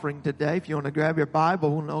Today, if you want to grab your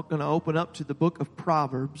Bible, we're going to open up to the book of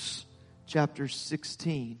Proverbs, chapter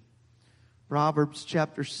 16. Proverbs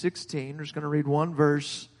chapter 16. We're just going to read one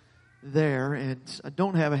verse there, and I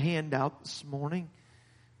don't have a handout this morning,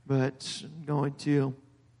 but I'm going to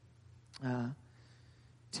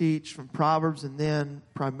teach from Proverbs and then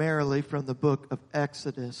primarily from the book of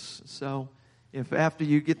Exodus. So if after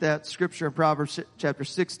you get that scripture in Proverbs chapter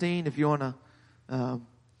 16, if you want to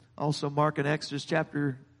also mark in Exodus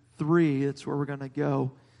chapter 3, that's where we're going to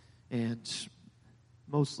go and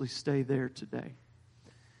mostly stay there today.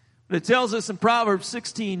 But it tells us in Proverbs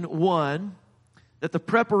 16:1 that the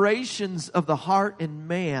preparations of the heart in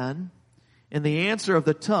man and the answer of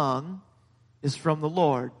the tongue is from the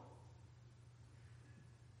Lord.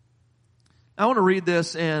 I want to read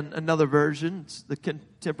this in another version. It's the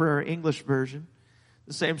Contemporary English Version.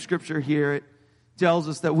 The same scripture here. It tells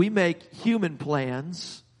us that we make human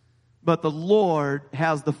plans, but the Lord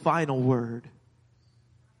has the final word.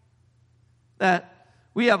 That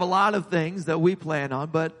we have a lot of things that we plan on,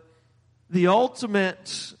 but the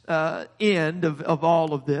ultimate end of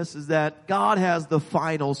all of this is that God has the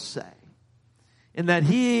final say. And that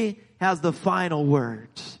He has the final word.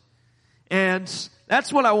 And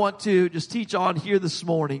that's what I want to just teach on here this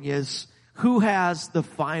morning is who has the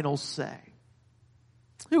final say?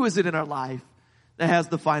 Who is it in our life that has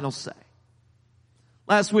the final say?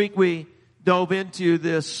 Last week we dove into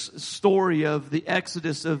this story of the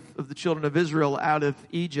exodus of the children of Israel out of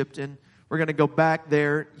Egypt, and we're going to go back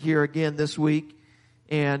there here again this week.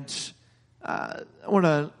 And I want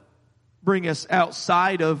to bring us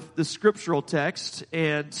outside of the scriptural text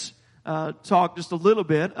and talk just a little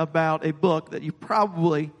bit about a book that you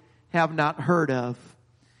probably have not heard of.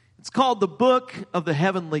 It's called the Book of the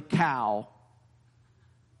Heavenly Cow.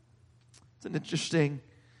 It's an interesting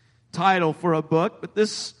title for a book, but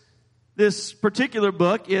this particular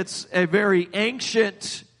book, it's a very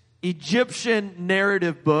ancient Egyptian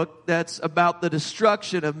narrative book that's about the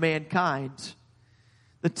destruction of mankind.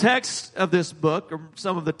 The text of this book, or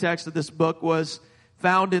some of the text of this book, was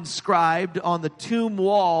found inscribed on the tomb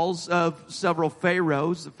walls of several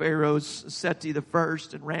pharaohs. The pharaohs Seti the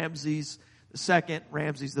first and Ramses the second,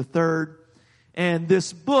 Ramses the third. And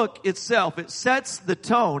this book itself, it sets the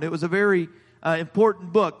tone. It was a very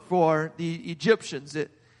important book for the Egyptians.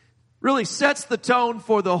 It really sets the tone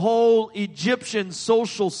for the whole Egyptian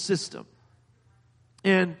social system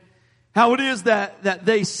and how it is that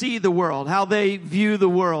they see the world, how they view the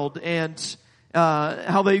world, and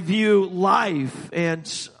how they view life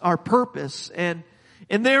and our purpose. And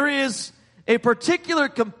there is a particular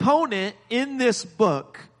component in this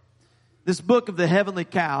book of the Heavenly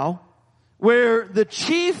Cow, where the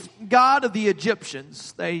chief god of the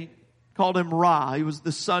Egyptians, they called him Ra. He was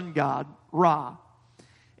the sun god, Ra.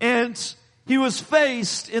 And he was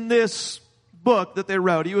faced in this book that they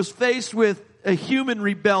wrote, he was faced with a human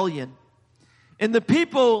rebellion. And the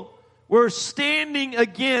people were standing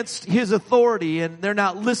against his authority, and they're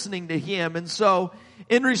not listening to him. And so,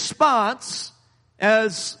 in response,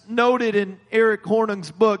 as noted in Eric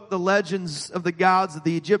Hornung's book, The Legends of the Gods of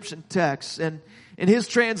the Egyptian Texts, and in his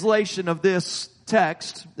translation of this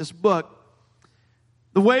text, this book,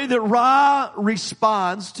 the way that Ra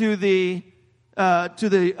responds to the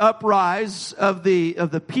uprise of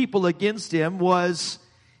the people against him was,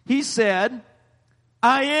 he said,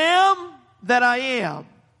 "I am that I am.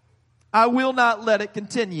 I will not let it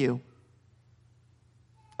continue.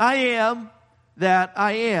 I am that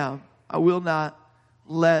I am. I will not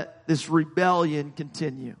let this rebellion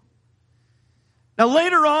continue." Now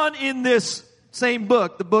later on in this same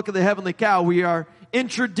book, the Book of the Heavenly Cow, we are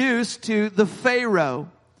introduced to the Pharaoh.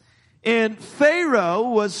 And Pharaoh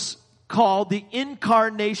was called the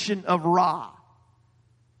incarnation of Ra.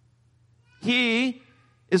 He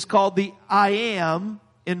is called the I Am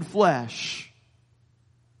in flesh.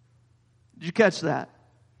 Did you catch that?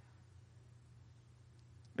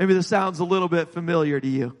 Maybe this sounds a little bit familiar to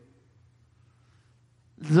you.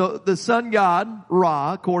 The sun god,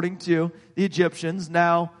 Ra, according to the Egyptians,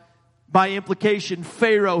 now by implication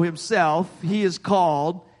Pharaoh himself, he is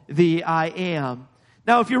called the I Am.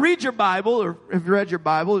 Now if you read your Bible, or if you read your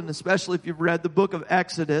Bible, and especially if you've read the book of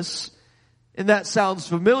Exodus, and that sounds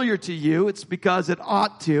familiar to you, it's because it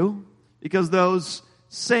ought to, because those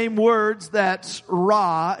same words that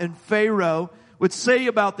Ra and Pharaoh would say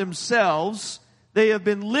about themselves, they have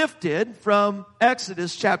been lifted from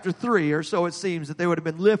Exodus chapter 3, or so it seems that they would have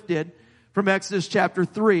been lifted from Exodus chapter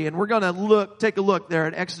 3. And we're going to take a look there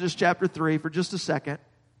at Exodus chapter 3 for just a second.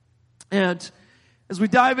 And as we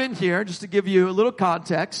dive in here, just to give you a little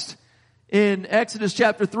context, In Exodus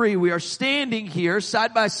chapter 3, we are standing here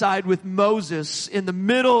side by side with Moses in the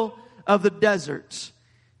middle of the desert.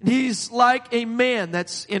 And he's like a man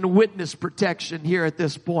that's in witness protection here at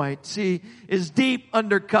this point. He is deep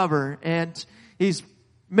undercover, and he's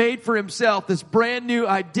made for himself this brand new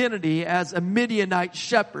identity as a Midianite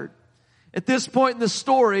shepherd. At this point in the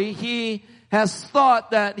story, he has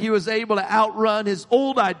thought that he was able to outrun his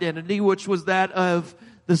old identity, which was that of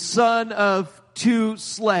the son of 2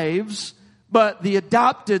 slaves, but the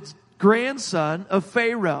adopted grandson of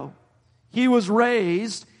Pharaoh. He was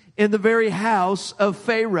raised in the very house of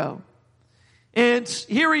Pharaoh. And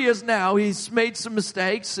here he is now. He's made some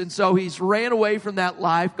mistakes, and so he's ran away from that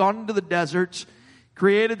life, gone into the desert,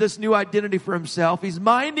 created this new identity for himself. He's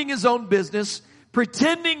minding his own business,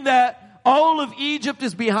 pretending that all of Egypt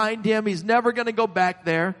is behind him. He's never going to go back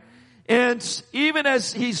there. And even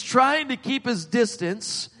as he's trying to keep his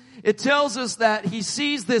distance, it tells us that he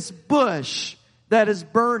sees this bush that is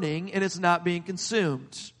burning and it's not being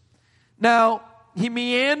consumed. Now, he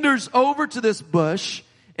meanders over to this bush,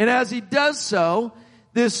 and as he does so,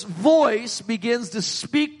 this voice begins to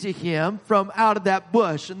speak to him from out of that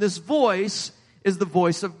bush. And this voice is the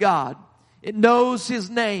voice of God. It knows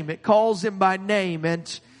his name. It calls him by name. And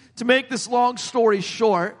to make this long story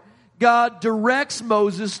short, God directs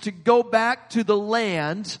Moses to go back to the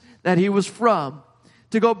land that he was from,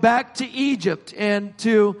 to go back to Egypt and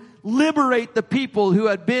to liberate the people who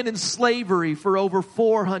had been in slavery for over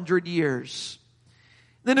 400 years.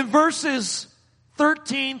 Then in verses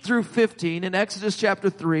 13 through 15 in Exodus chapter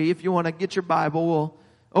 3, if you want to get your Bible, we'll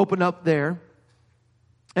open up there.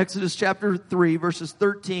 Exodus chapter 3, verses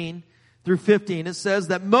 13 through 15, it says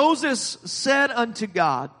that Moses said unto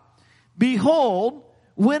God, Behold,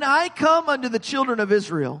 when I come unto the children of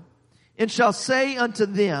Israel, and shall say unto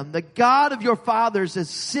them, The God of your fathers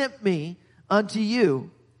has sent me unto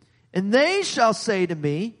you. And they shall say to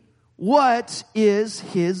me, What is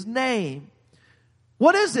his name?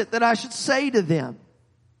 What is it that I should say to them?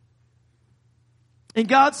 And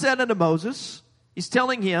God said unto Moses, he's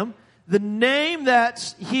telling him the name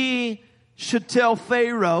that he should tell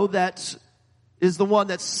Pharaoh that is the one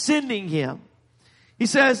that's sending him. He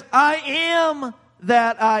says, I am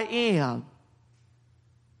that I am.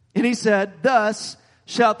 And he said, Thus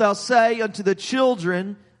shalt thou say unto the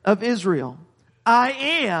children of Israel, I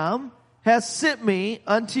am has sent me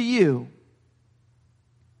unto you.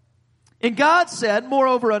 And God said,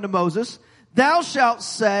 moreover unto Moses, Thus shalt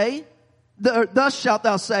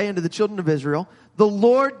thou say unto the children of Israel, The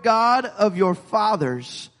Lord God of your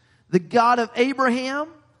fathers, the God of Abraham,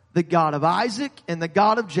 the God of Isaac, and the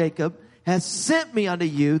God of Jacob, has sent me unto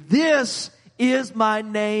you. This is my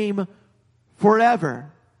name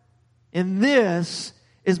forever. And this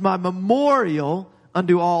is my memorial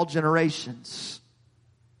unto all generations.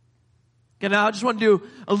 Okay, now I just want to do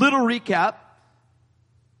a little recap.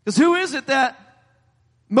 Because who is it that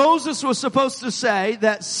Moses was supposed to say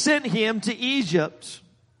that sent him to Egypt?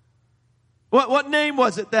 What name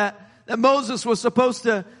was it that Moses was supposed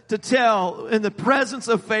to tell in the presence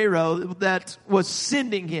of Pharaoh that was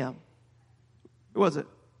sending him? Who was it?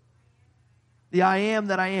 The I am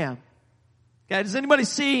that I am. Okay, does anybody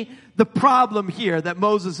see the problem here that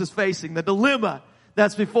Moses is facing? The dilemma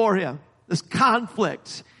that's before him. This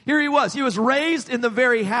conflict. Here he was raised in the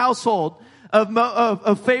very household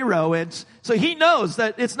of Pharaoh, and so he knows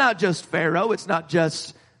that it's not just Pharaoh, it's not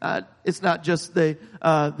just the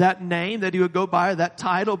that name that he would go by, or that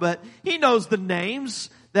title, but he knows the names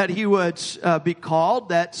that he would be called,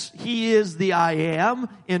 that he is the I am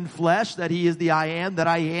in flesh, that he is the I am that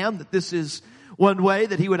I am, that this is one way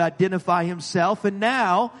that he would identify himself. And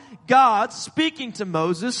now God, speaking to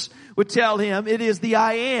Moses, would tell him, it is the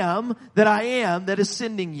I am that is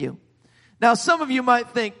sending you. Now, some of you might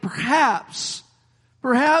think, perhaps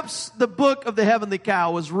the book of the Heavenly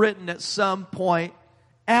Cow was written at some point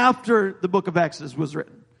after the book of Exodus was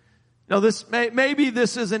written. You know, maybe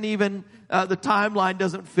this isn't even, the timeline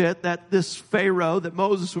doesn't fit, that this Pharaoh that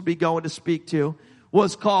Moses would be going to speak to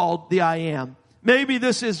was called the I am. Maybe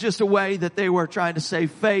this is just a way that they were trying to save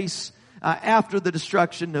face after the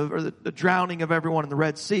destruction or the drowning of everyone in the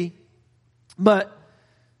Red Sea. But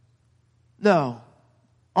no.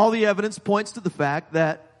 All the evidence points to the fact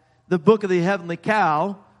that the book of the Heavenly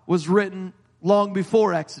Cow was written long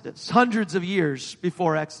before Exodus, hundreds of years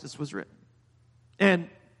before Exodus was written. And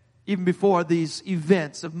even before these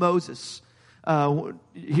events of Moses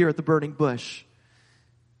here at the burning bush.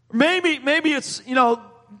 Maybe it's,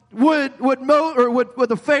 would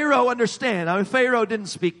the Pharaoh understand? I mean, Pharaoh didn't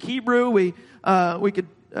speak Hebrew. We could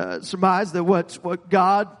surmise that what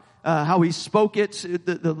God, how he spoke it,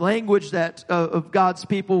 the language that of God's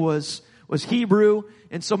people was was Hebrew.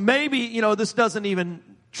 And so maybe, this doesn't even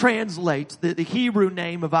translate the Hebrew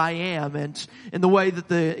name of I am and in the way that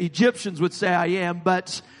the Egyptians would say I am.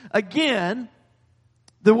 But again,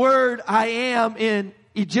 the word I am in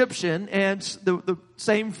Egyptian and the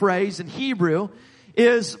same phrase in Hebrew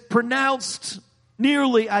is pronounced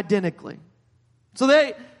nearly identically.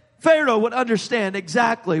 So Pharaoh would understand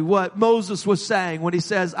exactly what Moses was saying when he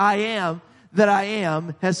says, I am that I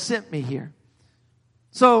am has sent me here.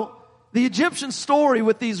 So the Egyptian story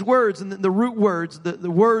with these words and the root words,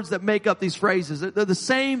 the words that make up these phrases, they're the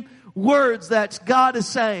same words that God is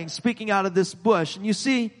saying, speaking out of this bush. And you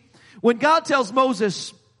see, when God tells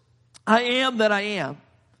Moses, I am that I am,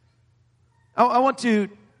 I want to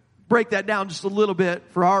break that down just a little bit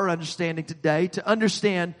for our understanding today to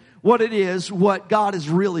understand what it is, what God is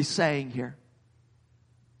really saying here.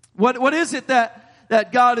 What is it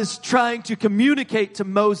that God is trying to communicate to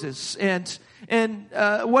Moses? And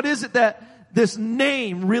what is it that this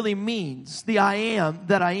name really means? The I am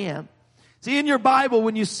that I am. See, in your Bible,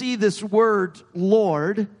 when you see this word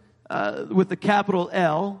Lord, with the capital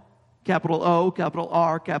L, capital O, capital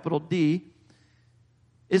R, capital D,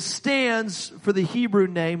 it stands for the Hebrew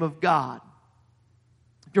name of God.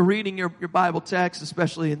 If you're reading your Bible text,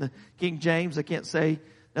 especially in the King James, I can't say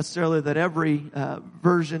necessarily that every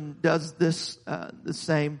version does this the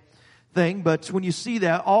same thing, but when you see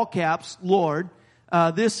that, all caps, Lord,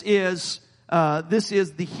 this is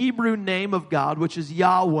the Hebrew name of God, which is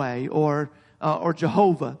Yahweh or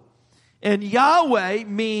Jehovah. And Yahweh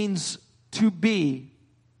means to be.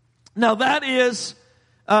 Now that is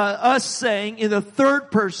us saying in the third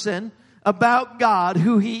person about God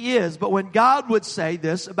who He is. But when God would say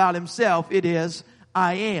this about Himself, it is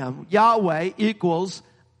I am. Yahweh equals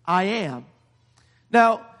I am.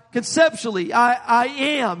 Now, conceptually, I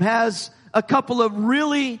am has a couple of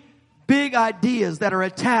really big ideas that are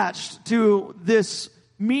attached to this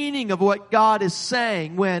meaning of what God is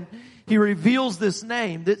saying when He reveals this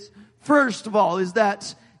name. That first of all is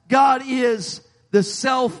that God is the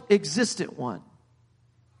self-existent one.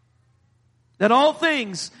 That all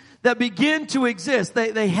things that begin to exist,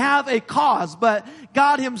 they have a cause, but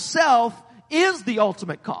God Himself is the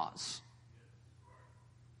ultimate cause.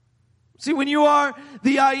 See, when you are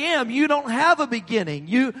the I am, you don't have a beginning.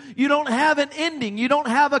 You don't have an ending. You don't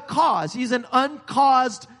have a cause. He's an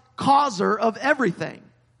uncaused causer of everything.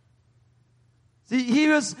 See, He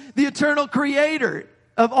was the eternal creator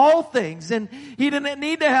of all things, and He didn't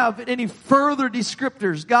need to have any further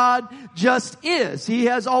descriptors. God just is. He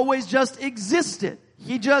has always just existed.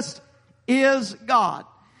 He just is God.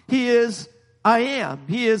 He is I am.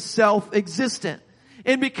 He is self-existent.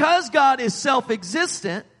 And because God is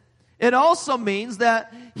self-existent, it also means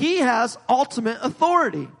that He has ultimate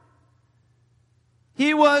authority.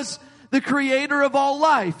 He was the creator of all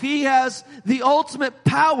life. He has the ultimate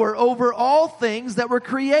power over all things that were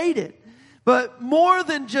created. But more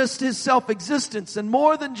than just His self-existence and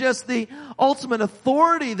more than just the ultimate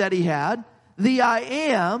authority that He had, the I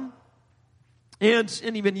am and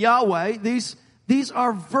even Yahweh, these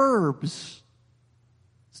are verbs.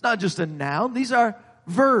 It's not just a noun. These are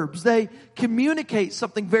verbs. They communicate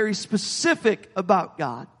something very specific about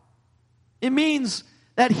God. It means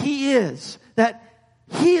that He is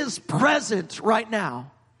present right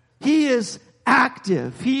now. He is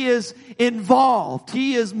active. He is involved.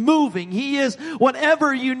 He is moving. He is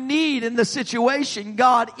whatever you need in the situation.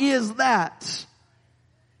 God is that.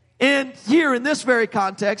 And here in this very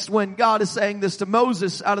context, when God is saying this to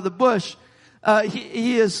Moses out of the bush,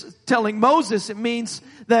 he is telling Moses, it means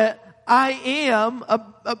that I am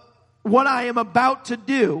what I am about to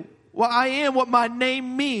do. Well, I am what my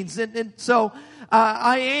name means. And so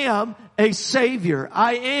I am a Savior.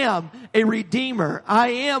 I am a Redeemer. I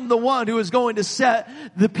am the one who is going to set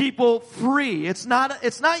the people free. It's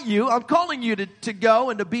not you. I'm calling you to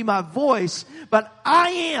go and to be my voice, but I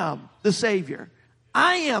am the Savior.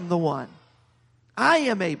 I am the one. I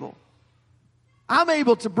am able. I'm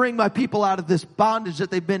able to bring my people out of this bondage that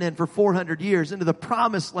they've been in for 400 years into the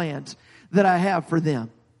promised land that I have for them.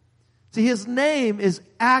 See, His name is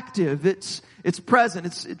active. It's present.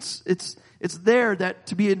 It's there that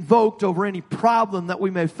to be invoked over any problem that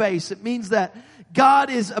we may face. It means that God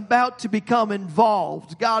is about to become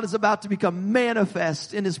involved. God is about to become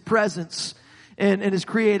manifest in His presence and His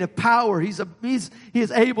creative power. He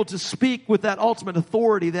is able to speak with that ultimate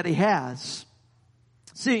authority that He has.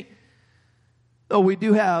 See, though we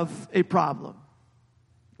do have a problem.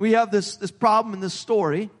 We have this problem in this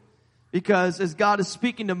story because as God is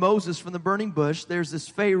speaking to Moses from the burning bush, there's this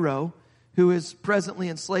Pharaoh who is presently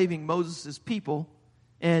enslaving Moses' people,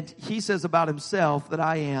 and he says about himself that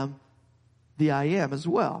I am the I am as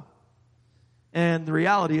well. And the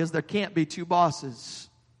reality is there can't be two bosses.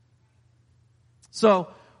 So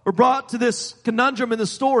we're brought to this conundrum in the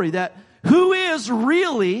story that who is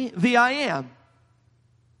really the I am?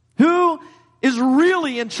 Who is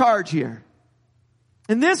really in charge here?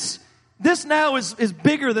 And this now is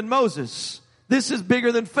bigger than Moses. This is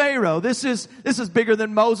bigger than Pharaoh. This is bigger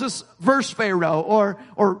than Moses versus Pharaoh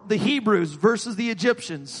or the Hebrews versus the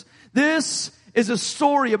Egyptians. This is a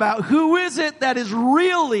story about who is it that is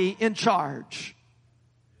really in charge.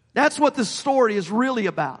 That's what this story is really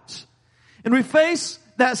about. And we face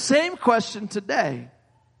that same question today.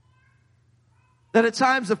 That at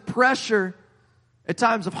times of pressure, at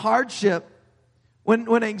times of hardship,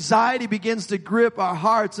 when anxiety begins to grip our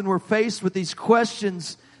hearts and we're faced with these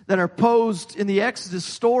questions that are posed in the Exodus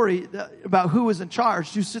story about who is in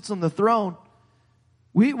charge, who sits on the throne,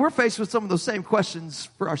 we're faced with some of those same questions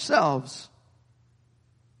for ourselves.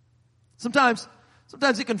 Sometimes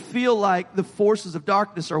it can feel like the forces of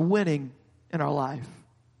darkness are winning in our life.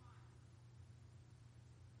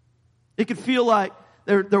 It can feel like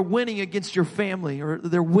they're winning against your family, or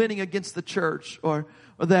they're winning against the church, or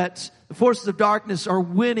that the forces of darkness are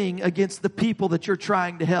winning against the people that you're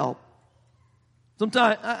trying to help.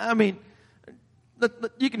 Sometimes,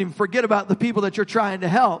 you can even forget about the people that you're trying to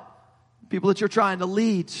help, people that you're trying to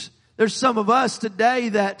lead. There's some of us today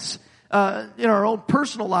that, in our own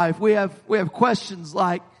personal life, we have questions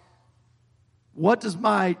like, what does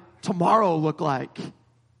my tomorrow look like?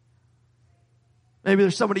 Maybe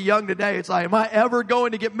there's somebody young today. It's like, am I ever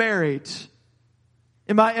going to get married?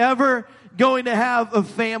 Am I ever going to have a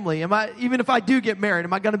family? Even if I do get married,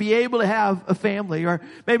 am I going to be able to have a family? Or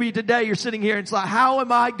maybe today you're sitting here and it's like, how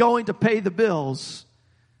am I going to pay the bills?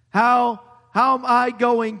 How am I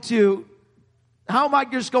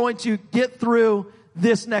just going to get through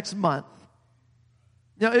this next month?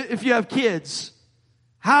 You know, if you have kids,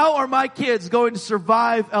 how are my kids going to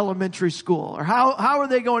survive elementary school? Or how are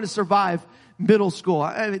they going to survive middle school?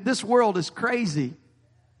 I mean, this world is crazy.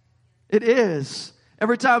 It is.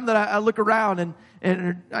 Every time that I look around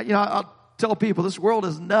and I'll tell people this world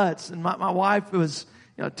is nuts. And my wife was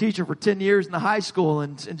a teacher for 10 years in the high school,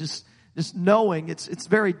 and just knowing it's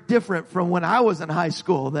very different from when I was in high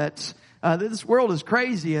school. That this world is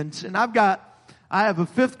crazy. And I have a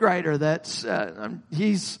fifth grader that's he'll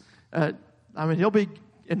be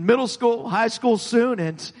in middle school, high school soon,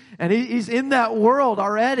 and he's in that world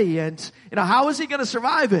already. And how is he going to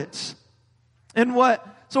survive it? And what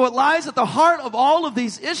lies at the heart of all of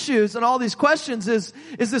these issues and all these questions is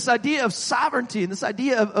this idea of sovereignty and this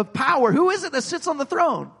idea of power. Who is it that sits on the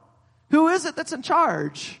throne? Who is it that's in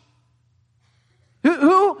charge?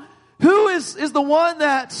 Who is the one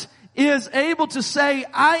that is able to say,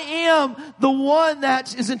 I am the one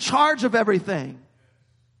that is in charge of everything?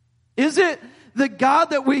 Is it the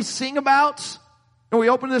God that we sing about, and we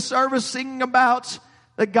open this service singing about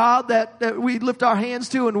the God that we lift our hands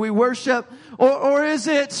to and we worship? Or is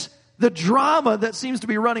it the drama that seems to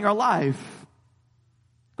be running our life?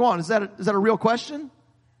 Come on, is that a real question?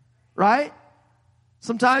 Right?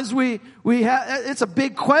 Sometimes we have, it's a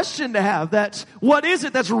big question to have, that what is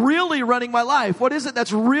it that's really running my life? What is it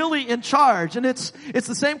that's really in charge? And it's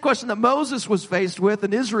the same question that Moses was faced with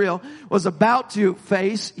and Israel was about to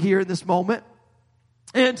face here in this moment.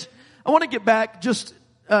 And I want to get back just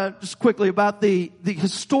quickly about the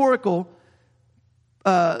historical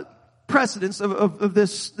precedence of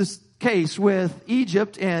this case with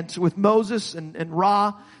Egypt and with Moses and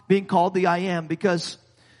Ra being called the I Am, because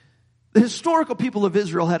the historical people of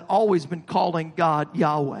Israel had always been calling God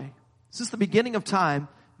Yahweh. Since the beginning of time,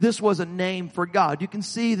 this was a name for God. You can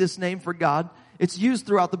see this name for God. It's used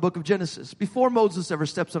throughout the book of Genesis. Before Moses ever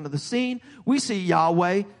steps onto the scene, we see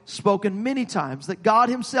Yahweh spoken many times, that God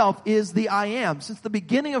himself is the I Am. Since the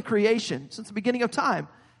beginning of creation, since the beginning of time,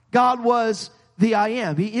 God was the I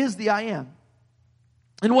Am. He is the I Am.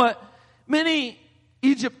 And what many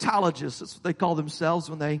Egyptologists, that's what they call themselves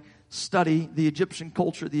when they study the Egyptian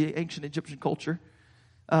culture, the ancient Egyptian culture.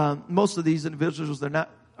 Most of these individuals,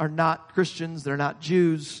 are not Christians, they're not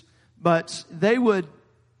Jews, but they would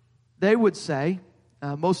say,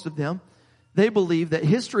 most of them, they believe that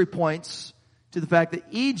history points to the fact that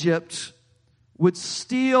Egypt would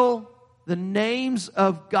steal the names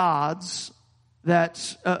of gods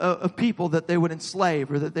of people that they would enslave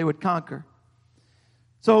or that they would conquer.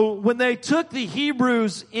 So when they took the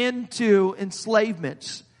Hebrews into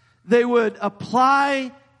enslavement, they would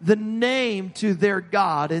apply the name to their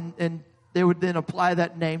God, and they would then apply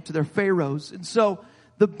that name to their pharaohs. And so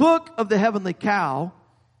the book of the Heavenly Cow,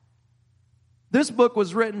 this book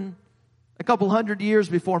was written a couple hundred years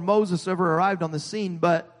before Moses ever arrived on the scene.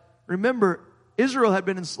 But remember, Israel had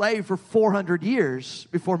been enslaved for 400 years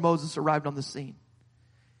before Moses arrived on the scene.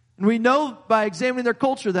 And we know by examining their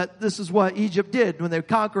culture that this is what Egypt did. When they would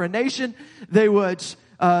conquer a nation, they would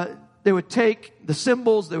take the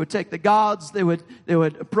symbols, they would take the gods, they would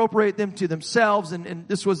appropriate them to themselves, and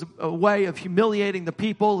this was a way of humiliating the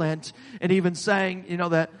people and even saying,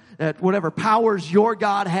 that whatever powers your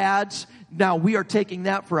God had, now we are taking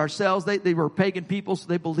that for ourselves. They were pagan people, so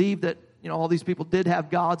they believed that, all these people did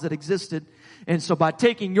have gods that existed. And so by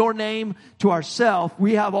taking your name to ourselves,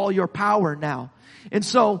 we have all your power now. And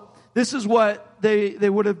so this is what they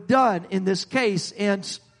would have done in this case. And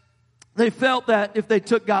they felt that if they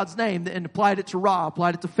took God's name and applied it to Ra,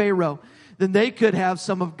 applied it to Pharaoh, then they could have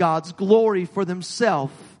some of God's glory for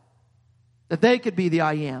themselves. That they could be the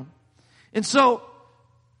I am. And so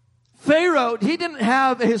Pharaoh, he didn't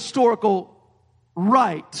have a historical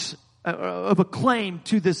right of a claim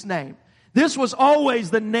to this name. This was always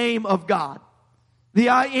the name of God. The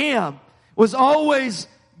I am was always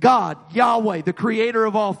God, Yahweh, the creator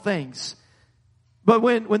of all things. But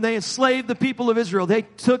when they enslaved the people of Israel, they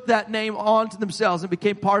took that name onto themselves and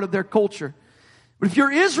became part of their culture. But if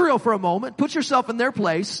you're Israel for a moment, put yourself in their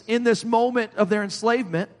place in this moment of their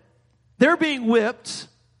enslavement. They're being whipped.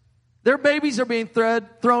 Their babies are being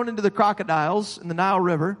thrown into the crocodiles in the Nile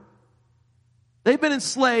River. They've been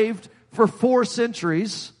enslaved for 4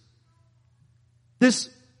 centuries.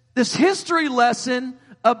 This history lesson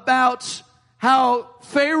about how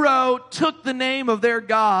Pharaoh took the name of their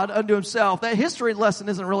God unto himself, that history lesson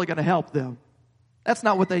isn't really going to help them. That's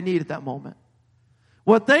not what they need at that moment.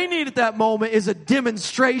 What they need at that moment is a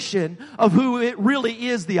demonstration of who it really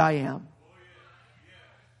is the I am.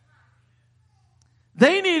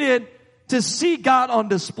 They needed to see God on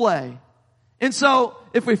display. And so,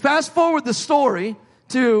 if we fast forward the story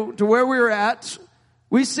to where we were at,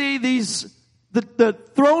 we see the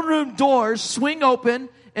throne room doors swing open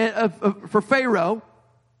for Pharaoh.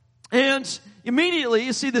 And immediately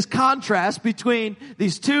you see this contrast between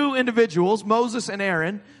these two individuals, Moses and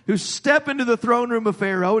Aaron, who step into the throne room of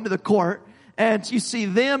Pharaoh, into the court. And you see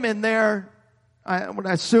them in their, what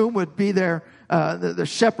I assume would be their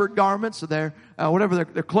shepherd garments, or their whatever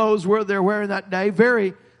their clothes were they're wearing that day.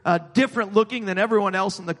 Very different looking than everyone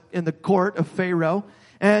else in the court of Pharaoh.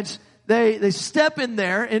 And they step in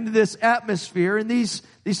there into this atmosphere, and these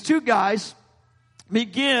two guys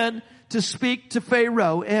begin to speak to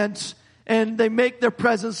Pharaoh, and they make their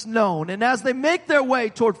presence known. And as they make their way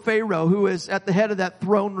toward Pharaoh, who is at the head of that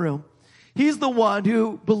throne room, he's the one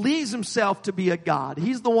who believes himself to be a god.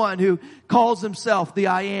 He's the one who calls himself the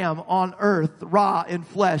I am on earth, Ra in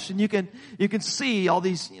flesh. And you can see all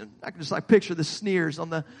these, I can just picture the sneers on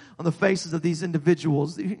the faces of these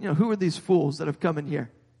individuals. Who are these fools that have come in here?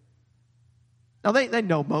 Now they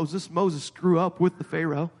know Moses. Moses grew up with the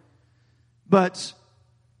Pharaoh. But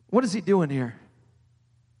what is he doing here?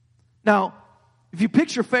 Now, if you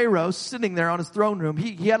picture Pharaoh sitting there on his throne room,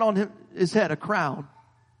 he had on his head a crown.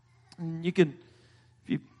 And you can, if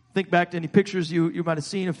you think back to any pictures you might have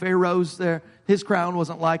seen of Pharaoh's there, his crown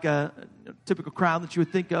wasn't like a typical crown that you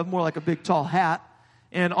would think of, more like a big tall hat.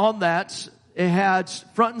 And on that, it had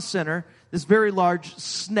front and center this very large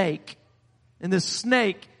snake. And this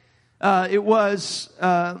snake, it was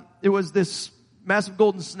this massive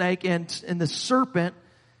golden snake, and the serpent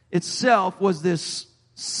itself was this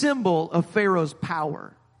symbol of Pharaoh's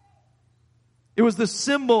power. It was the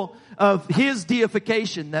symbol of his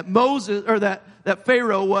deification, that Moses, or that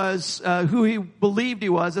Pharaoh was who he believed he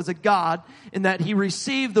was as a god, and that he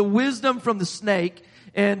received the wisdom from the snake,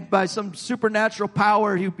 and by some supernatural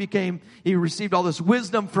power he received all this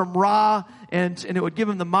wisdom from Ra, and it would give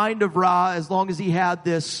him the mind of Ra as long as he had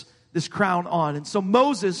this crown on. And so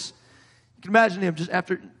Moses, you can imagine him just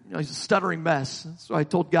after, he's a stuttering mess. So I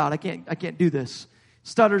told God, I can't do this.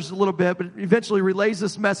 Stutters a little bit, but eventually relays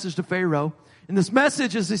this message to Pharaoh. And this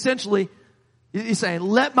message is essentially, he's saying,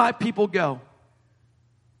 let my people go.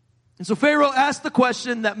 And so Pharaoh asked the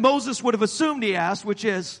question that Moses would have assumed he asked, which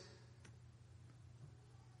is,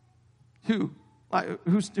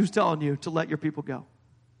 who's telling you to let your people go?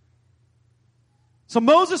 So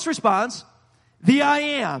Moses responds, the I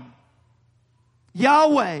am.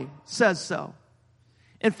 Yahweh says so.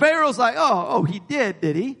 And Pharaoh's like, oh, he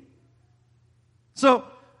did he? So,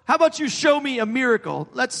 how about you show me a miracle?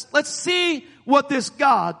 Let's see what this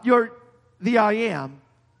God, the I am.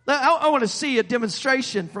 I want to see a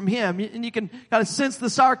demonstration from him. And you can kind of sense the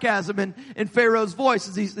sarcasm in Pharaoh's voice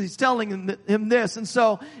as he's telling him this. And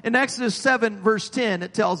so, in Exodus 7 verse 10,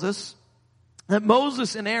 it tells us that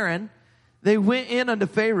Moses and Aaron, they went in unto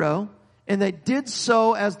Pharaoh, and they did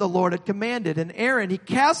so as the Lord had commanded. And Aaron, he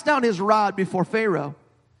cast down his rod before Pharaoh.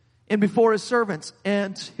 and before his servants,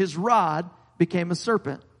 and his rod became a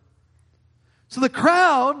serpent. So the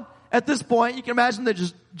crowd, at this point, you can imagine they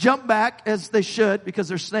just jump back, as they should, because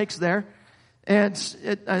there's snakes there. And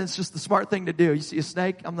it's just the smart thing to do. You see a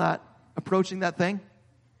snake, I'm not approaching that thing.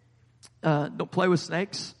 Don't play with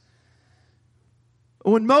snakes.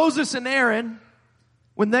 When Moses and Aaron,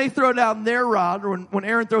 when they throw down their rod, or when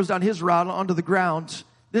Aaron throws down his rod onto the ground,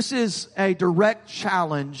 this is a direct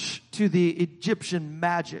challenge to the Egyptian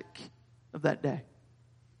magic of that day.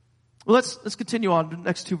 Well, let's continue on to the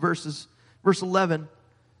next two verses. Verse 11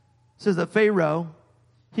 says that Pharaoh,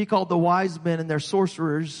 he called the wise men and their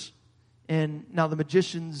sorcerers, and now the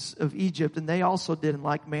magicians of Egypt, and they also did in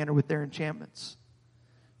like manner with their enchantments.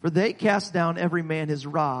 For they cast down every man his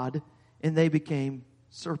rod, and they became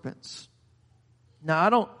serpents.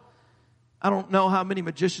 Now, I don't know how many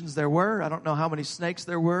magicians there were. I don't know how many snakes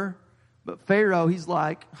there were. But Pharaoh, he's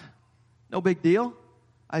like, no big deal.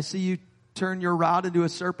 I see you turn your rod into a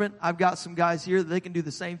serpent. I've got some guys here that they can do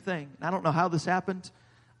the same thing. And I don't know how this happened.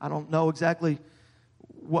 I don't know exactly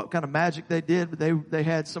what kind of magic they did, but they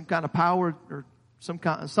had some kind of power or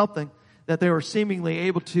something that they were seemingly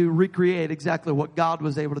able to recreate exactly what God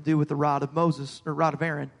was able to do with the rod of Moses, or rod of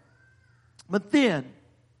Aaron. But then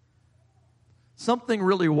something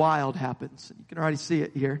really wild happens. You can already see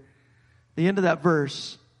it here. At the end of that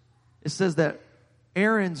verse, it says that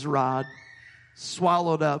Aaron's rod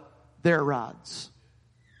swallowed up their rods.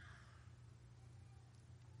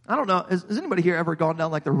 I don't know. Has anybody here ever gone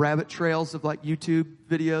down like the rabbit trails of like YouTube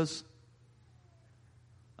videos?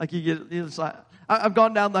 Like it's like, I've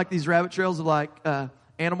gone down like these rabbit trails of like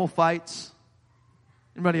animal fights.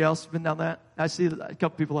 Anybody else been down that? I see a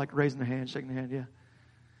couple people like raising their hand, shaking their hand.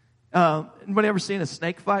 Yeah. Anybody ever seen a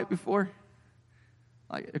snake fight before?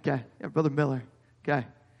 Like, okay, yeah, Brother Miller. Okay.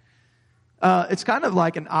 It's kind of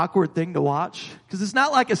like an awkward thing to watch because it's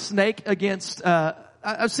not like a snake against.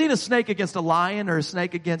 I've seen a snake against a lion or a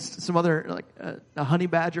snake against some other like a honey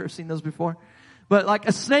badger. I've seen those before, but like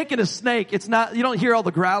a snake and a snake, it's not. You don't hear all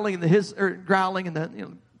the growling and the growling and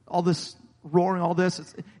the all this roaring, all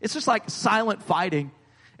this. It's just like silent fighting.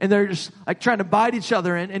 And they're just like trying to bite each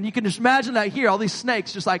other. And you can just imagine that here, all these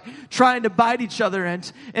snakes just like trying to bite each other. And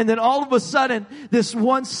then all of a sudden, this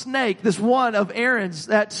one snake, this one of Aaron's,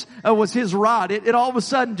 that was his rod, it all of a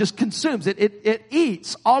sudden just consumes it. It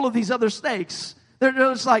eats all of these other snakes. They're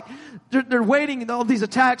just like, they're waiting and all these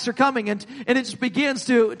attacks are coming and it just begins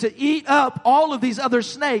to eat up all of these other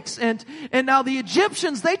snakes. And now the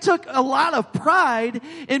Egyptians, they took a lot of pride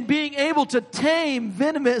in being able to tame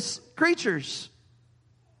venomous creatures.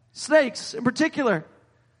 Snakes in particular.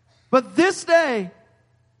 But this day,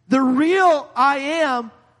 the real I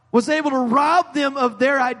Am was able to rob them of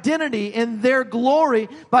their identity and their glory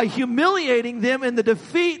by humiliating them in the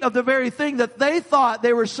defeat of the very thing that they thought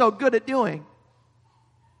they were so good at doing.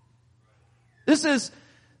 This is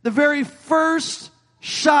the very first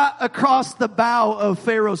shot across the bow of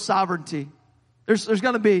Pharaoh's sovereignty. There's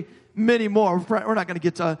going to be many more. We're not going to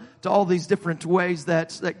get to all these different ways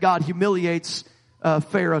that God humiliates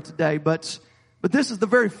Pharaoh today, but this is the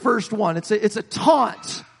very first one. It's a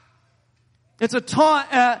taunt. It's a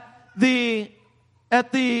taunt at the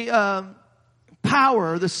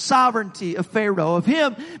power, the sovereignty of Pharaoh, of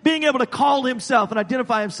him being able to call himself and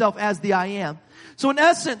identify himself as the I Am. So in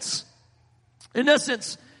essence,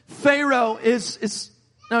 Pharaoh is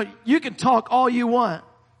now you can talk all you want,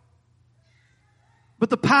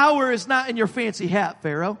 but the power is not in your fancy hat,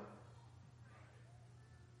 Pharaoh.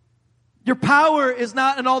 Your power is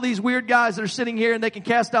not in all these weird guys that are sitting here and they can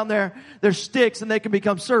cast down their sticks and they can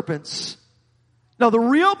become serpents. No, the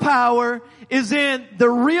real power is in the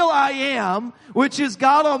real I Am, which is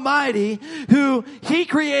God Almighty, who He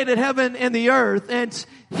created heaven and the earth, and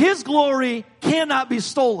His glory cannot be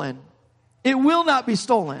stolen. It will not be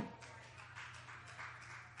stolen.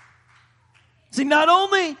 See, not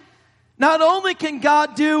only can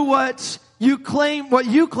God do what you claim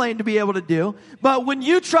to be able to do, but when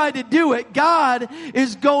you try to do it, God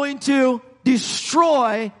is going to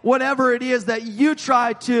destroy whatever it is that you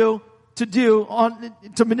try to do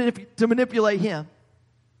to manipulate Him.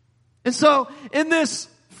 And so, in this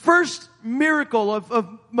first miracle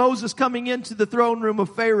of Moses coming into the throne room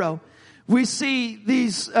of Pharaoh, we see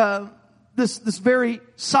these this very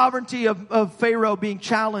sovereignty of Pharaoh being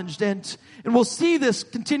challenged, and we'll see this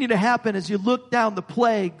continue to happen as you look down the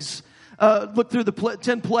plagues. Look through the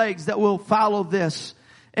 10 plagues that will follow this.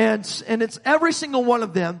 And it's every single one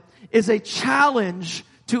of them is a challenge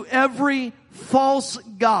to every false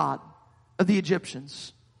god of the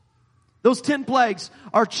Egyptians. Those 10 plagues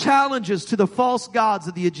are challenges to the false gods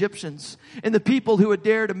of the Egyptians and the people who would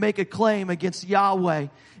dare to make a claim against Yahweh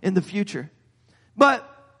in the future. But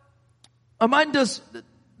our mind does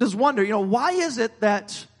wonder, why is it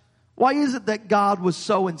that God was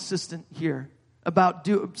so insistent here about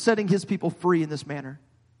setting his people free in this manner?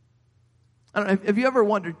 I don't know, have you ever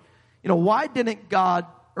wondered, why did God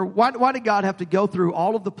have to go through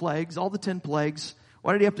all of the plagues, all the 10 plagues?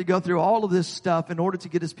 Why did he have to go through all of this stuff in order to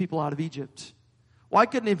get his people out of Egypt? Why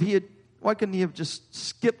couldn't he have just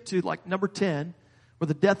skipped to like number 10, where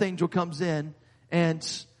the death angel comes in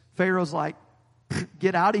and Pharaoh's like,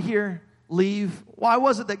 get out of here, leave? Why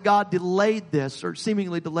was it that God delayed this, or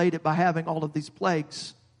seemingly delayed it by having all of these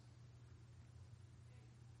plagues?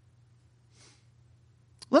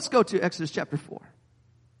 Let's go to Exodus chapter 4.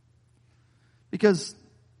 Because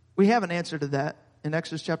we have an answer to that in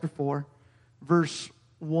Exodus chapter 4. Verse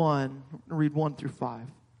 1, read 1 through 5.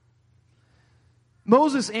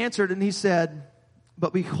 Moses answered and he said,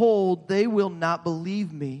 but behold, they will not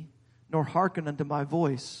believe me, nor hearken unto my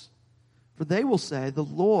voice. For they will say, the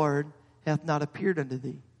Lord hath not appeared unto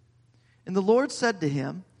thee. And the Lord said to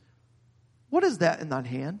him, what is that in thine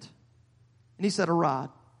hand? And he said, a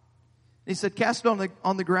rod. And he said, cast it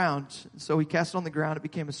on the ground. And so he cast it on the ground, it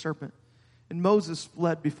became a serpent. And Moses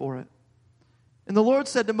fled before it. And the Lord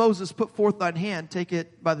said to Moses, put forth thine hand, take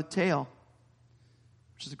it by the tail,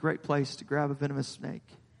 which is a great place to grab a venomous snake.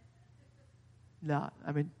 Don't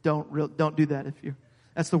do that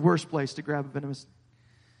that's the worst place to grab a venomous snake.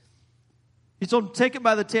 He told him, take it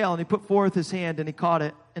by the tail, and he put forth his hand, and he caught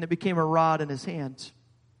it, and it became a rod in his hand.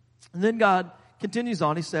 And then God continues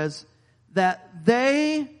on, he says, that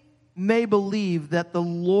they may believe that the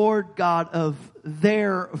Lord God of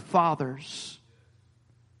their fathers,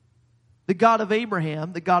 the God of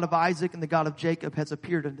Abraham, the God of Isaac, and the God of Jacob has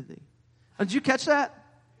appeared unto thee. Now, did you catch that?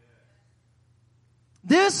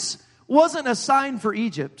 This wasn't a sign for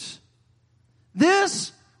Egypt.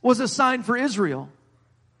 This was a sign for Israel.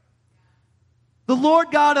 The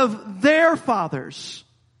Lord God of their fathers.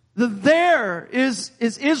 The there is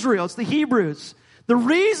Israel. It's the Hebrews. The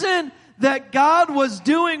reason that God was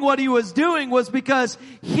doing what he was doing was because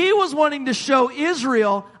he was wanting to show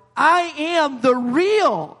Israel, I am the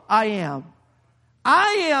real I am.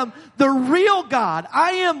 I am the real God.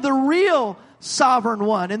 I am the real sovereign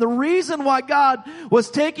one. And the reason why God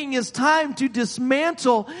was taking his time to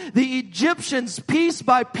dismantle the Egyptians piece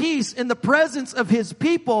by piece in the presence of his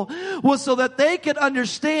people was so that they could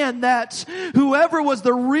understand that whoever was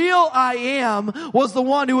the real I am was the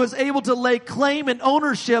one who was able to lay claim and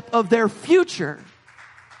ownership of their future.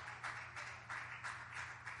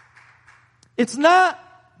 It's not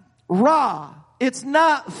Ra. It's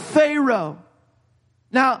not Pharaoh.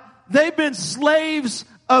 Now, they've been slaves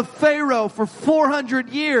of Pharaoh for 400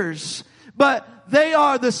 years, but they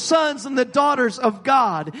are the sons and the daughters of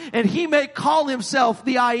God. And he may call himself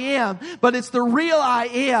the I am, but it's the real I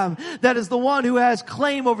am that is the one who has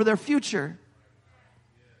claim over their future.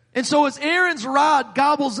 And so as Aaron's rod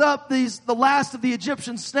gobbles up the last of the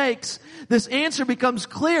Egyptian snakes, this answer becomes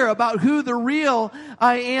clear about who the real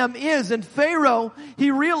I am is. And Pharaoh,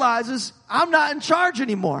 he realizes, I'm not in charge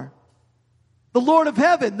anymore. The Lord of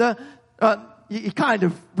heaven, he kind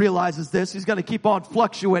of realizes this. He's going to keep on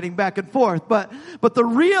fluctuating back and forth. But the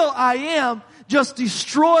real I am just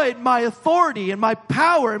destroyed my authority and my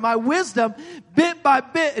power and my wisdom bit by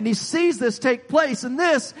bit. And he sees this take place. And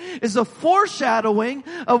this is a foreshadowing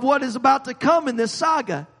of what is about to come in this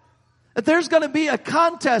saga. That there's going to be a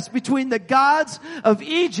contest between the gods of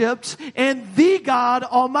Egypt and the God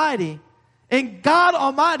Almighty. And God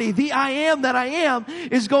Almighty, the I am that I am,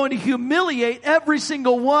 is going to humiliate every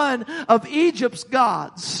single one of Egypt's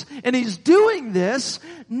gods. And he's doing this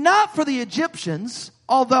not for the Egyptians,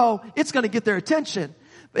 although it's going to get their attention.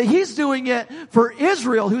 But he's doing it for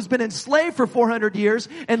Israel, who's been enslaved for 400 years,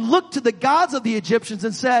 and looked to the gods of the Egyptians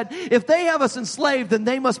and said, if they have us enslaved, then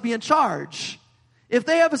they must be in charge. If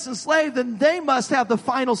they have us enslaved, then they must have the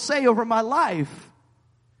final say over my life.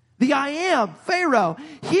 The I am, Pharaoh,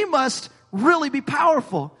 he must really be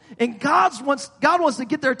powerful. And God wants to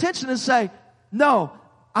get their attention and say, no,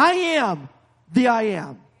 I am the I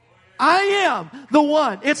am. I am the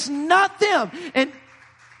one. It's not them. And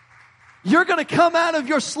you're going to come out of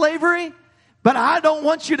your slavery, but I don't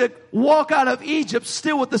want you to walk out of Egypt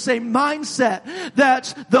still with the same mindset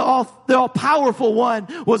that the all-powerful one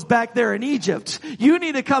was back there in Egypt. You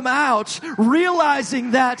need to come out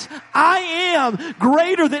realizing that I am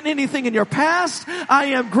greater than anything in your past.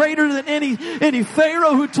 I am greater than any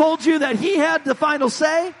Pharaoh who told you that he had the final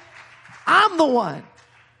say. I'm the one.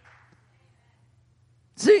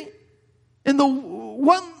 See, in the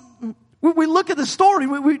we look at the story,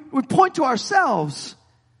 we point to ourselves.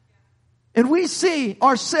 And we see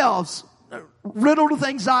ourselves riddled with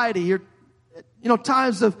anxiety, or,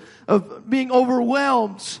 times of being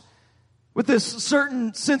overwhelmed with this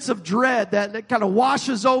certain sense of dread that kind of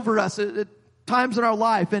washes over us at times in our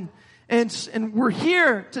life. And we're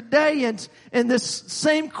here today, and this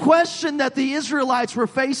same question that the Israelites were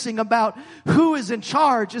facing about who is in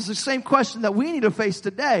charge is the same question that we need to face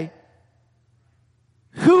today.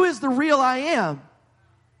 Who is the real I am?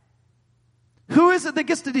 Who is it that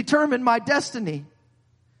gets to determine my destiny?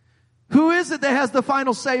 Who is it that has the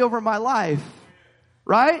final say over my life?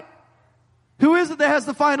 Right? Who is it that has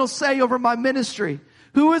the final say over my ministry?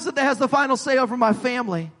 Who is it that has the final say over my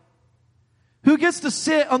family? Who gets to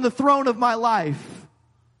sit on the throne of my life?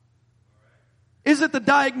 Is it the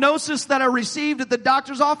diagnosis that I received at the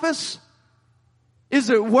doctor's office? Is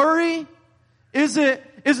it worry? Is it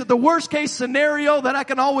the worst case scenario that I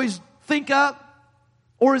can always think up?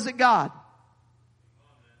 Or is it God?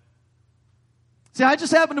 See, I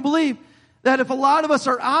just happen to believe that if a lot of us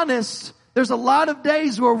are honest, there's a lot of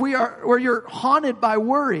days where you're haunted by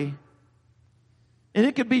worry. And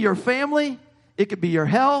it could be your family, it could be your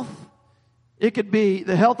health, it could be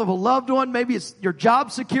the health of a loved one, maybe it's your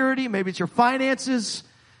job security, maybe it's your finances.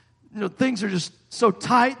 Things are just so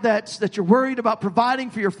tight that you're worried about providing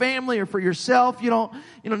for your family or for yourself. You don't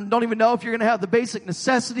even know if you're going to have the basic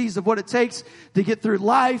necessities of what it takes to get through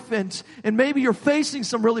life. And maybe you're facing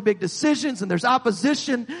some really big decisions, and there's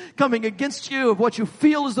opposition coming against you of what you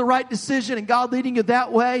feel is the right decision, and God leading you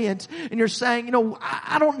that way. And you're saying,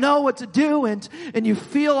 I don't know what to do. And you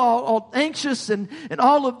feel all anxious, and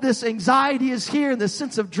all of this anxiety is here, and this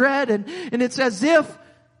sense of dread. And it's as if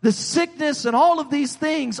the sickness and all of these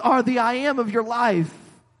things are the I am of your life.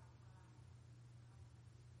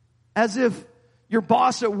 As if your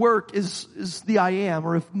boss at work is the I am,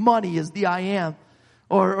 or if money is the I am,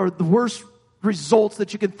 or the worst results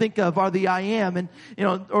that you can think of are the I am, and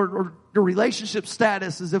or your relationship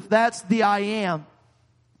status, as if that's the I am.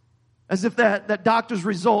 As if that doctor's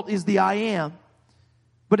result is the I am.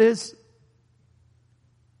 But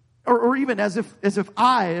or even as if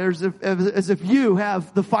I, or as if you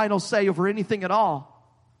have the final say over anything at all.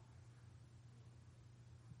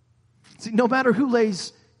 See, no matter who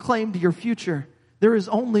lays claim to your future, there is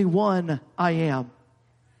only one I am.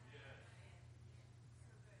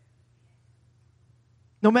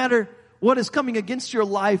 No matter what is coming against your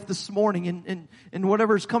life this morning, and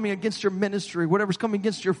whatever is coming against your ministry, whatever's coming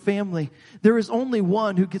against your family, there is only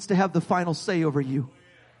one who gets to have the final say over you.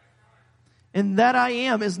 And that I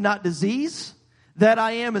am is not disease. That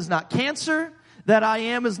I am is not cancer. That I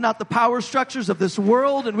am is not the power structures of this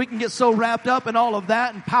world. And we can get so wrapped up in all of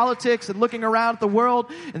that and politics and looking around at the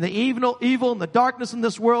world and the evil and the darkness in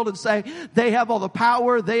this world and say they have all the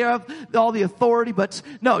power, they have all the authority. But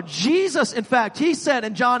no, Jesus, in fact, he said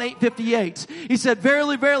in John 8:58, he said,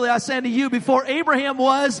 "Verily, verily, I say unto you, before Abraham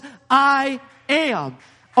was, I am."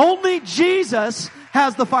 Only Jesus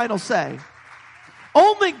has the final say.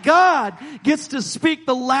 Only God gets to speak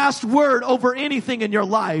the last word over anything in your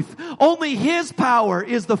life. Only His power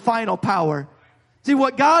is the final power. See,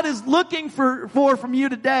 what God is looking for from you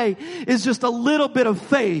today is just a little bit of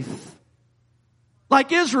faith.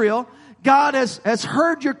 Like Israel, God has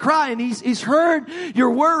heard your cry, and He's heard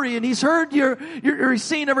your worry, and He's heard He's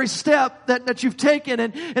seen every step that you've taken,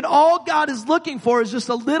 and all God is looking for is just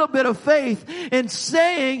a little bit of faith in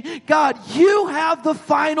saying, God, you have the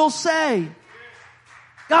final say.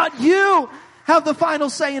 God, you have the final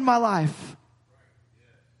say in my life.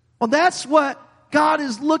 Well, that's what God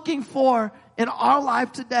is looking for in our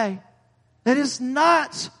life today. It is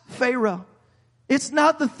not Pharaoh. It's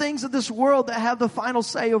not the things of this world that have the final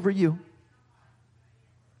say over you.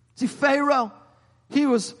 See, Pharaoh, he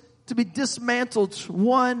was to be dismantled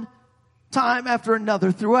one time after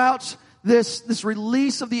another. Throughout this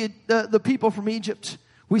release of the people from Egypt,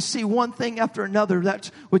 we see one thing after another that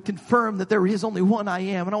would confirm that there is only one I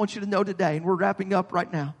am. And I want you to know today, and we're wrapping up right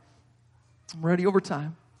now. I'm ready over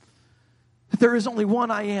time. That there is only one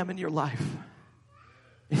I am in your life.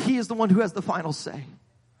 And He is the one who has the final say.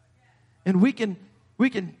 And we can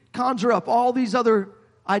conjure up all these other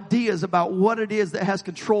ideas about what it is that has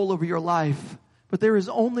control over your life. But there is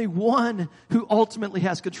only one who ultimately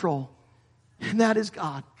has control. And that is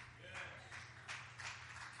God.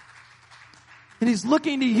 And He's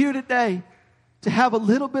looking to you today to have a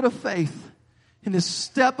little bit of faith and to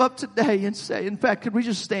step up today and say, in fact, could we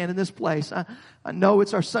just stand in this place? I know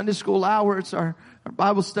it's our Sunday school hour. It's our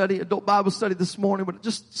Bible study, adult Bible study this morning, but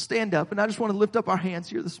just stand up. And I just want to lift up our hands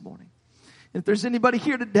here this morning. If there's anybody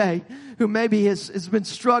here today who maybe has been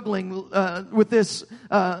struggling with this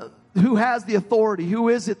who has the authority? Who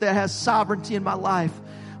is it that has sovereignty in my life?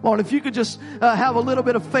 Lord, if you could just have a little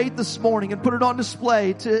bit of faith this morning and put it on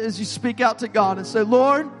display as you speak out to God and say,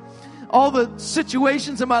 Lord, all the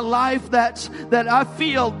situations in my life that I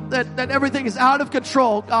feel that everything is out of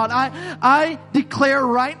control, God, I declare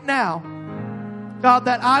right now, God,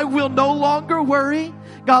 that I will no longer worry.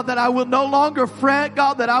 God, that I will no longer fret.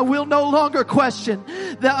 God, that I will no longer question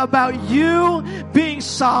that about you being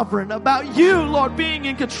sovereign, about you, Lord, being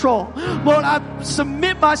in control. Lord, I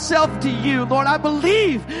submit myself to you. Lord, I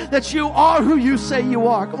believe that you are who you say you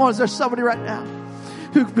are. Come on, is there somebody right now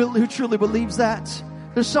who truly believes that?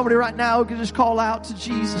 There's somebody right now who can just call out to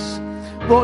Jesus.